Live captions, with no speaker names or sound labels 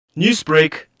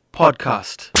Newsbreak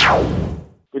Podcast.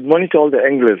 Good morning to all the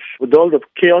anglers. With all the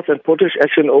chaos and potash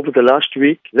action over the last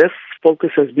week, less focus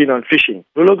has been on fishing.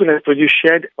 Blue Lagoon has produced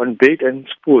shad on bait and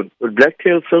spoon, with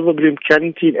blacktail, silver bream,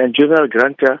 carnitine and juvenile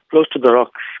granta close to the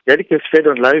rocks. Garrick has fed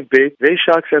on live bait, grey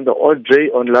sharks and the odd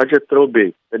dray on larger throw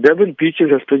bait. The Durban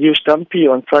beaches has produced stumpy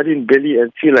on sardine belly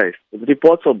and sea lice, with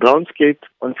reports of brown skate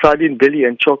on sardine belly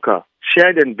and choka.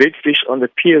 Shad and bait fish on the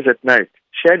piers at night.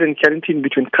 Shad and carnitine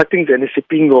between cuttings and a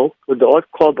sipingo with the odd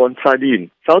cob on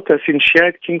sardine. South has seen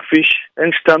shad, kingfish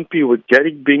and stumpy with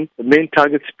garrick being the main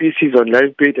target species on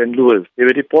live bait and lures. There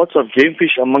were reports of game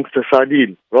fish amongst the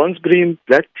sardine. Bronze bream,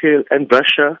 blacktail and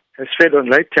brusher has fed on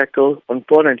light tackle on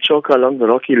prawn and choka along the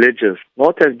rocky ledges.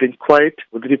 North has been quiet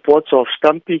with reports of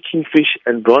stumpy, kingfish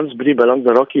and bronze bream along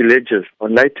the rocky ledges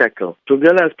on light tackle.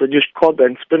 Tugela has produced cob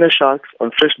and spinner sharks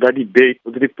on fresh bloody bait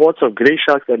with reports of grey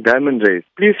sharks and diamond rays.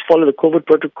 Please follow the COVID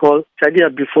protocol. Tidy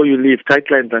up before you leave. Tight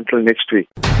lines until next week.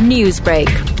 Newsbreak,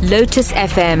 Lotus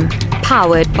FM,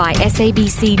 powered by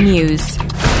SABC News.